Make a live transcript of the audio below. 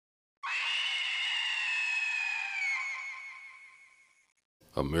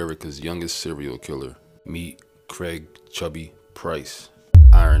America's youngest serial killer. Meet Craig Chubby Price,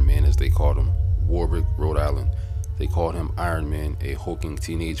 Iron Man as they called him, Warwick, Rhode Island. They called him Iron Man, a hulking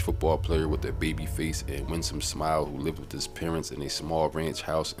teenage football player with a baby face and winsome smile who lived with his parents in a small ranch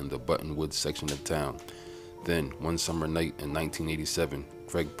house in the Buttonwoods section of town. Then, one summer night in 1987,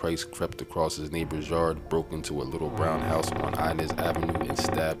 Craig Price crept across his neighbor's yard, broke into a little brown house on Inez Avenue, and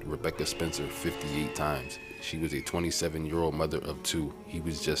stabbed Rebecca Spencer 58 times. She was a 27-year-old mother of two. He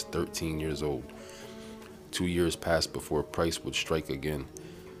was just 13 years old. 2 years passed before Price would strike again.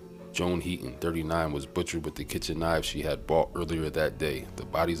 Joan Heaton, 39, was butchered with the kitchen knife she had bought earlier that day. The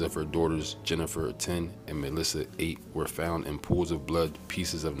bodies of her daughters, Jennifer, 10, and Melissa, 8, were found in pools of blood,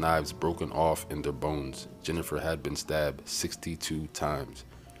 pieces of knives broken off, and their bones. Jennifer had been stabbed 62 times.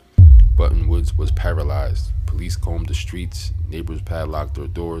 Buttonwoods was paralyzed. Police combed the streets, neighbors padlocked their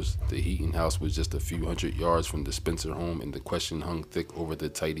doors. The Heaton house was just a few hundred yards from the Spencer home, and the question hung thick over the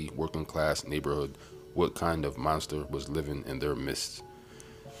tidy, working-class neighborhood. What kind of monster was living in their midst?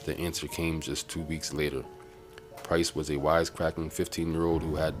 The answer came just 2 weeks later. Price was a wisecracking 15-year-old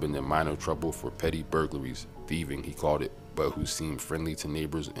who had been in minor trouble for petty burglaries, thieving he called it, but who seemed friendly to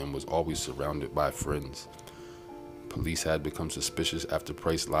neighbors and was always surrounded by friends. Police had become suspicious after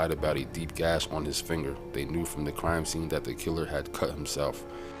Price lied about a deep gash on his finger. They knew from the crime scene that the killer had cut himself.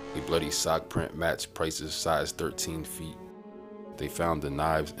 A bloody sock print matched Price's size 13 feet. They found the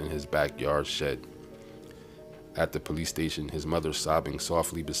knives in his backyard shed. At the police station, his mother sobbing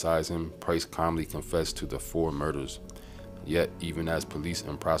softly beside him, Price calmly confessed to the 4 murders. Yet, even as police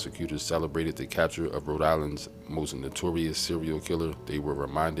and prosecutors celebrated the capture of Rhode Island's most notorious serial killer, they were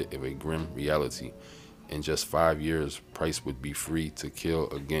reminded of a grim reality. In just 5 years, Price would be free to kill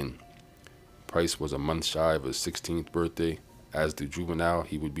again. Price was a month shy of his 16th birthday. As the juvenile,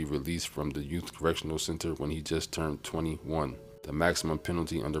 he would be released from the Youth Correctional Center when he just turned 21, the maximum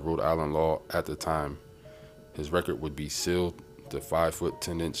penalty under Rhode Island law at the time. His record would be sealed. The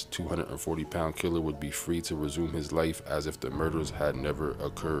 5'10", 240-pound killer would be free to resume his life as if the murders had never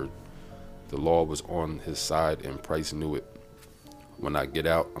occurred. The law was on his side, and Price knew it. "When I get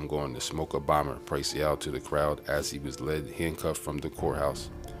out, I'm going to smoke a bomber," Price yelled to the crowd as he was led handcuffed from the courthouse.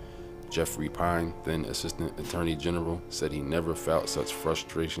 Jeffrey Pine, then Assistant Attorney General, said he never felt such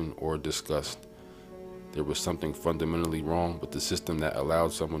frustration or disgust. There was something fundamentally wrong with the system that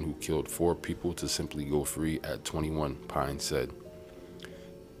allowed someone who killed 4 people to simply go free at 21, Pine said.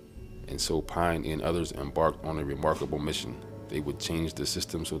 And so Pine and others embarked on a remarkable mission. They would change the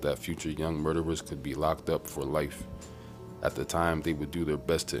system so that future young murderers could be locked up for life. At the time, they would do their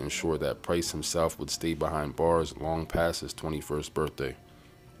best to ensure that Price himself would stay behind bars long past his 21st birthday.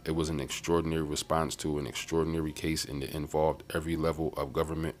 It was an extraordinary response to an extraordinary case, and it involved every level of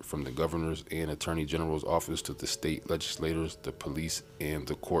government, from the governor's and attorney general's office to the state legislators, the police, and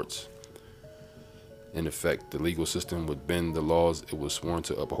the courts. In effect, the legal system would bend the laws it was sworn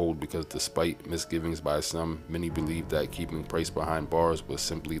to uphold because, despite misgivings by some, many believed that keeping Price behind bars was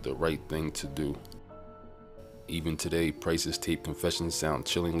simply the right thing to do. Even today, Price's taped confessions sound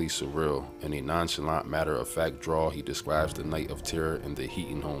chillingly surreal. In a nonchalant, matter-of-fact drawl, he describes the night of terror in the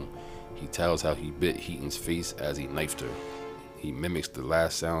Heaton home. He tells how he bit Heaton's face as he knifed her. He mimics the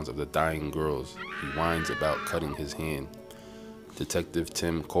last sounds of the dying girls. He whines about cutting his hand. Detective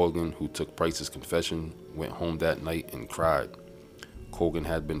Tim Colgan, who took Price's confession, went home that night and cried. Colgan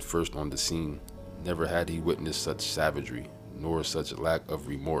had been first on the scene. Never had he witnessed such savagery, nor such lack of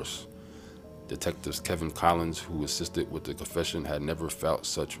remorse. Detectives Kevin Collins, who assisted with the confession, had never felt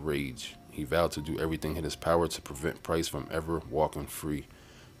such rage. He vowed to do everything in his power to prevent Price from ever walking free.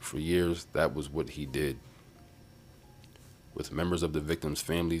 For years, that was what he did. With members of the victims'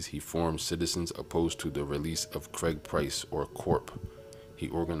 families, he formed Citizens Opposed to the Release of Craig Price, or CORP. He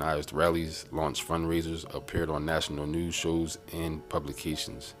organized rallies, launched fundraisers, appeared on national news shows and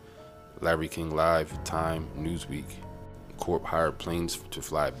publications. Larry King Live, Time, Newsweek. CORP hired planes to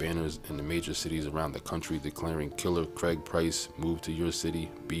fly banners in the major cities around the country declaring, "Killer Craig Price, move to your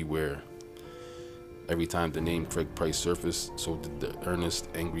city, beware." Every time the name Craig Price surfaced, so did the earnest,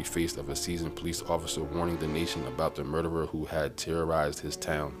 angry face of a seasoned police officer warning the nation about the murderer who had terrorized his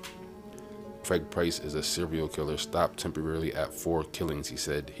town. "Craig Price is a serial killer, stopped temporarily at 4 killings," he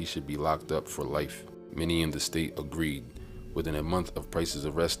said. "He should be locked up for life." Many in the state agreed. Within a month of Price's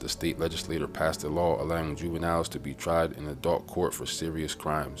arrest, the state legislature passed a law allowing juveniles to be tried in adult court for serious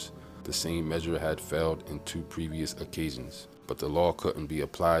crimes. The same measure had failed in 2 previous occasions, but the law couldn't be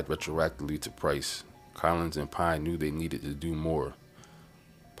applied retroactively to Price. Collins and Pine knew they needed to do more.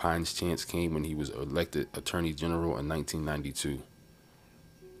 Pine's chance came when he was elected Attorney General in 1992.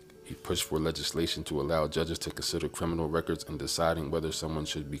 He pushed for legislation to allow judges to consider criminal records in deciding whether someone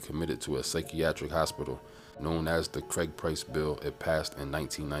should be committed to a psychiatric hospital, known as the Craig Price Bill. It passed in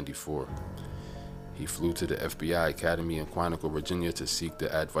 1994. He flew to the FBI Academy in Quantico, Virginia to seek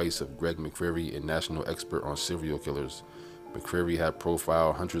the advice of Greg McCreary, a national expert on serial killers. McCreary had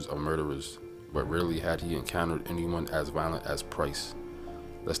profiled hundreds of murderers, but rarely had he encountered anyone as violent as Price.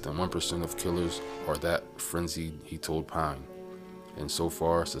 Less than 1% of killers are that frenzied, he told Pine. And so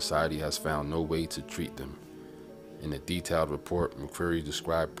far, society has found no way to treat them. In a detailed report, McCreary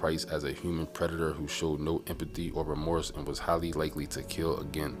described Price as a human predator who showed no empathy or remorse and was highly likely to kill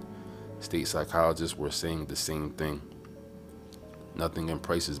again. State psychologists were saying the same thing. Nothing in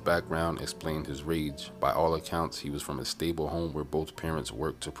Price's background explained his rage. By all accounts, he was from a stable home where both parents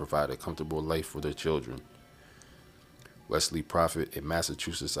worked to provide a comfortable life for their children. Wesley Prophet, a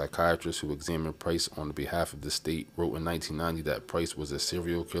Massachusetts psychiatrist who examined Price on behalf of the state, wrote in 1990 that Price was a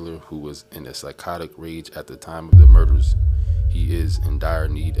serial killer who was in a psychotic rage at the time of the murders. He is in dire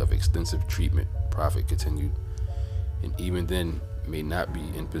need of extensive treatment, Prophet continued, and even then may not be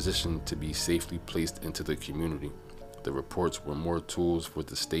in position to be safely placed into the community. The reports were more tools for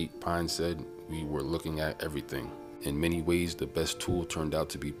the state, Pine said. We were looking at everything. In many ways, the best tool turned out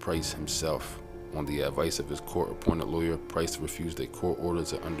to be Price himself. On the advice of his court-appointed lawyer, Price refused a court order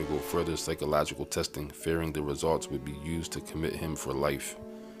to undergo further psychological testing, fearing the results would be used to commit him for life.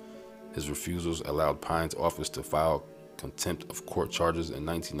 His refusals allowed Pine's office to file contempt of court charges in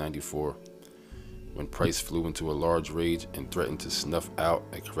 1994. When Price flew into a large rage and threatened to snuff out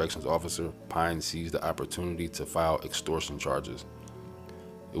a corrections officer, Pine seized the opportunity to file extortion charges.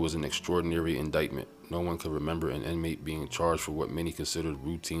 It was an extraordinary indictment. No one could remember an inmate being charged for what many considered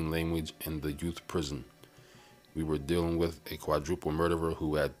routine language in the youth prison. We were dealing with a quadruple murderer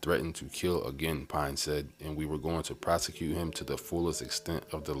who had threatened to kill again, Pine said, and we were going to prosecute him to the fullest extent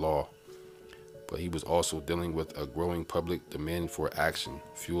of the law. But he was also dealing with a growing public demand for action,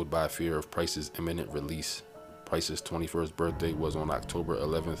 fueled by fear of Price's imminent release. Price's 21st birthday was on October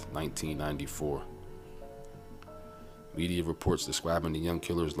 11, 1994. Media reports describing the young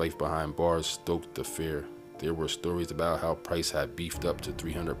killer's life behind bars stoked the fear. There were stories about how Price had beefed up to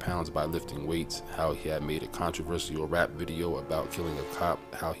 300 pounds by lifting weights, how he had made a controversial rap video about killing a cop,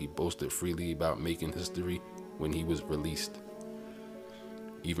 how he boasted freely about making history when he was released.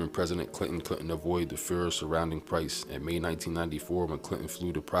 Even President Clinton couldn't avoid the fear surrounding Price. In May 1994, when Clinton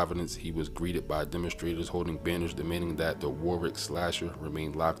flew to Providence, he was greeted by demonstrators holding banners demanding that the Warwick slasher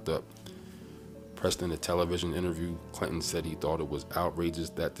remain locked up. Pressed in a television interview, Clinton said he thought it was outrageous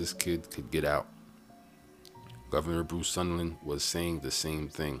that this kid could get out. Governor Bruce Sunderland was saying the same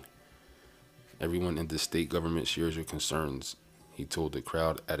thing. Everyone in the state government shares your concerns, he told the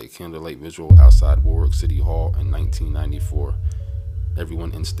crowd at a candlelight vigil outside Warwick City Hall in 1994.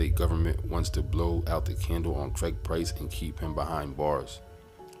 Everyone in state government wants to blow out the candle on Craig Price and keep him behind bars.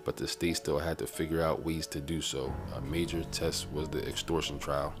 But the state still had to figure out ways to do so. A major test was the extortion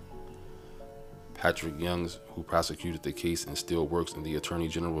trial. Patrick Youngs, who prosecuted the case and still works in the Attorney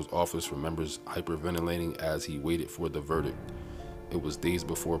General's office, remembers hyperventilating as he waited for the verdict. It was days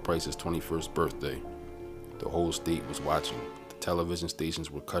before Price's 21st birthday. The whole state was watching. The television stations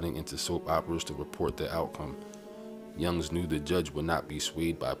were cutting into soap operas to report the outcome. Youngs knew the judge would not be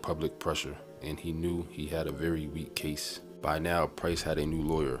swayed by public pressure, and he knew he had a very weak case. By now, Price had a new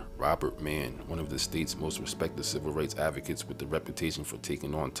lawyer, Robert Mann, one of the state's most respected civil rights advocates with the reputation for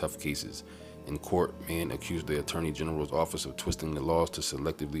taking on tough cases. In court, Mann accused the Attorney General's office of twisting the laws to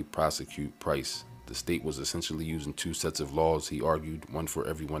selectively prosecute Price. The state was essentially using two sets of laws, he argued, one for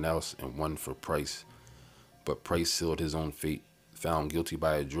everyone else and one for Price. But Price sealed his own fate. Found guilty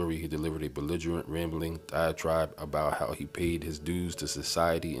by a jury, he delivered a belligerent, rambling diatribe about how he paid his dues to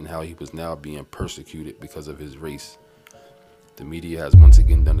society and how he was now being persecuted because of his race. The media has once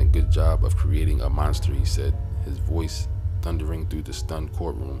again done a good job of creating a monster, he said, his voice thundering through the stunned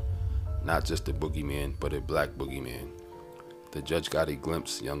courtroom. Not just a boogeyman, but a black boogeyman. The judge got a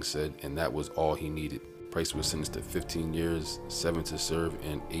glimpse, Young said, and that was all he needed. Price was sentenced to 15 years, 7 to serve,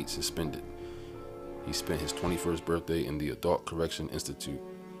 and 8 suspended. He spent his 21st birthday in the Adult Correction Institute.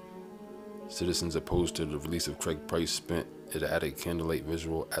 Citizens opposed to the release of Craig Price spent it at a candlelight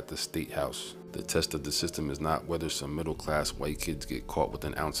vigil at the State House. The test of the system is not whether some middle-class white kids get caught with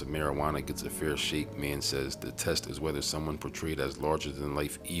an ounce of marijuana gets a fair shake, Mann says. The test is whether someone portrayed as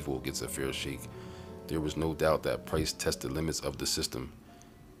larger-than-life evil gets a fair shake. There was no doubt that Price tested the limits of the system.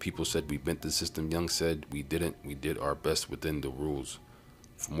 People said we bent the system, Young said. We didn't. We did our best within the rules.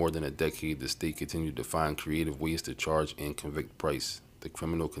 For more than a decade, the state continued to find creative ways to charge and convict Price. The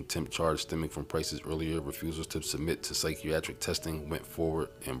criminal contempt charge stemming from Price's earlier refusals to submit to psychiatric testing went forward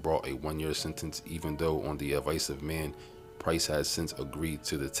and brought a 1-year sentence, even though on the advice of Mann, Price has since agreed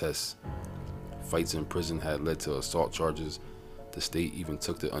to the tests. Fights in prison had led to assault charges. The state even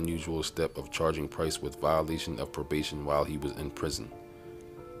took the unusual step of charging Price with violation of probation while he was in prison.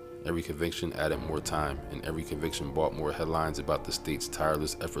 Every conviction added more time, and every conviction brought more headlines about the state's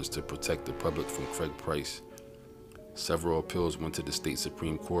tireless efforts to protect the public from Craig Price. Several appeals went to the state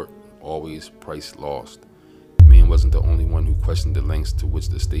Supreme Court. Always, Price lost. Mann wasn't the only one who questioned the lengths to which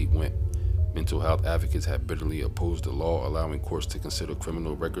the state went. Mental health advocates had bitterly opposed the law allowing courts to consider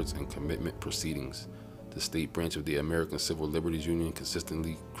criminal records and commitment proceedings. The state branch of the American Civil Liberties Union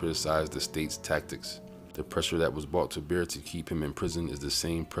consistently criticized the state's tactics. The pressure that was brought to bear to keep him in prison is the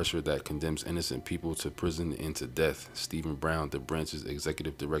same pressure that condemns innocent people to prison and to death, Stephen Brown, the branch's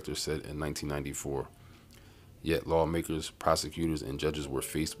executive director, said in 1994. Yet lawmakers, prosecutors, and judges were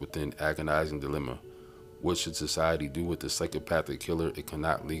faced with an agonizing dilemma. What should society do with the psychopathic killer it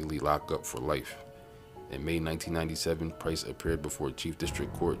cannot legally lock up for life? In May 1997, Price appeared before Chief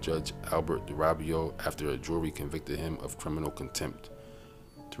District Court Judge Albert DiRabio after a jury convicted him of criminal contempt.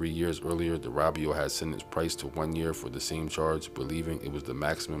 3 years earlier, DiRabio had sentenced Price to 1 year for the same charge, believing it was the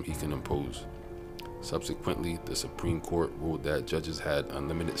maximum he can impose. Subsequently, the Supreme Court ruled that judges had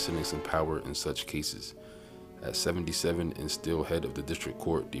unlimited sentencing power in such cases. At 77 and still head of the district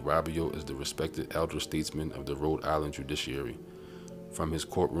court, DiRabio is the respected elder statesman of the Rhode Island judiciary. From his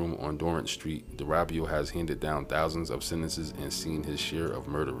courtroom on Dorrance Street, DiRabio has handed down thousands of sentences and seen his share of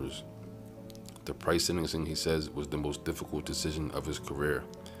murderers. The Price sentencing, he says, was the most difficult decision of his career.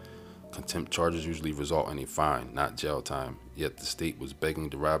 Contempt charges usually result in a fine, not jail time, yet the state was begging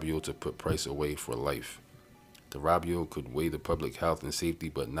DiRabio to put Price away for life. DiRabio could weigh the public health and safety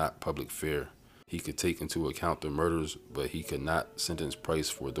but not public fear. He could take into account the murders, but he could not sentence Price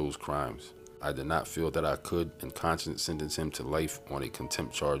for those crimes. I did not feel that I could, in conscience, sentence him to life on a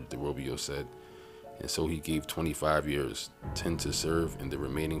contempt charge, DiRabio said. And so he gave 25 years, 10 to serve, and the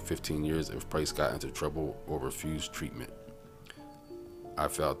remaining 15 years if Price got into trouble or refused treatment. I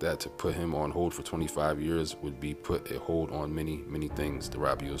felt that to put him on hold for 25 years would be put a hold on many, many things,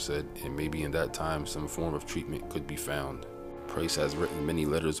 DiRabio said, and maybe in that time some form of treatment could be found. Price has written many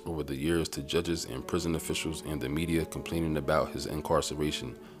letters over the years to judges and prison officials and the media complaining about his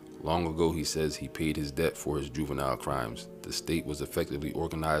incarceration. Long ago, he says, he paid his debt for his juvenile crimes. The state was effectively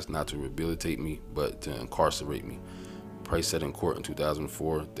organized not to rehabilitate me, but to incarcerate me. Price said in court in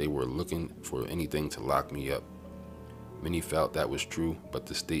 2004, they were looking for anything to lock me up. Many felt that was true, but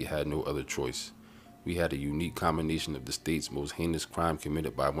the state had no other choice. We had a unique combination of the state's most heinous crime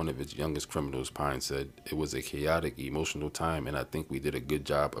committed by one of its youngest criminals, Pine said. It was a chaotic, emotional time, and I think we did a good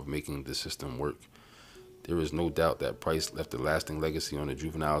job of making the system work. There is no doubt that Price left a lasting legacy on the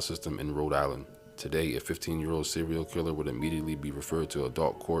juvenile system in Rhode Island. Today, a 15-year-old serial killer would immediately be referred to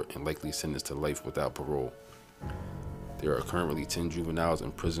adult court and likely sentenced to life without parole. There are currently 10 juveniles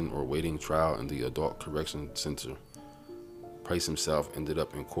in prison or waiting trial in the Adult Correction Center. Price himself ended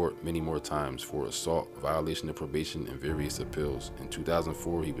up in court many more times for assault, violation of probation, and various appeals. In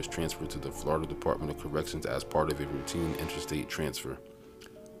 2004, he was transferred to the Florida Department of Corrections as part of a routine interstate transfer.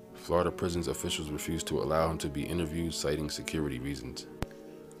 Florida prisons officials refused to allow him to be interviewed, citing security reasons.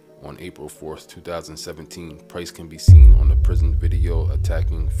 On April 4, 2017, Price can be seen on the prison video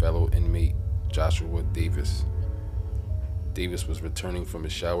attacking fellow inmate Joshua Davis. Davis was returning from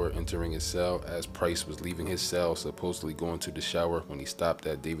his shower, entering his cell as Price was leaving his cell, supposedly going to the shower when he stopped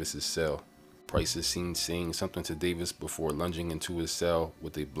at Davis's cell. Price is seen saying something to Davis before lunging into his cell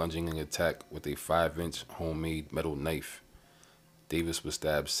with a bludgeoning attack with a 5-inch homemade metal knife. Davis was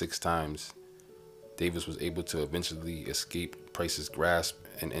stabbed 6 times. Davis was able to eventually escape Price's grasp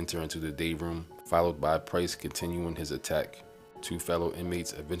and enter into the day room, followed by Price continuing his attack. 2 fellow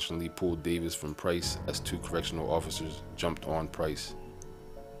inmates eventually pulled Davis from Price as 2 correctional officers jumped on Price.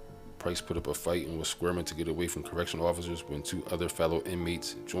 Price put up a fight and was squirming to get away from correctional officers when 2 other fellow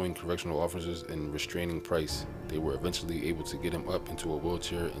inmates joined correctional officers in restraining Price. They were eventually able to get him up into a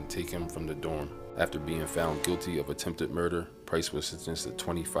wheelchair and take him from the dorm. After being found guilty of attempted murder, Price was sentenced to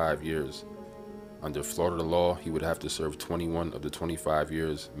 25 years. Under Florida law, he would have to serve 21 of the 25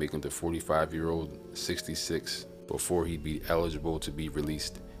 years, making the 45-year-old 66 before he'd be eligible to be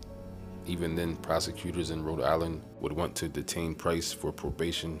released. Even then, prosecutors in Rhode Island would want to detain Price for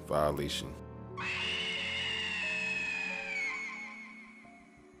probation violation.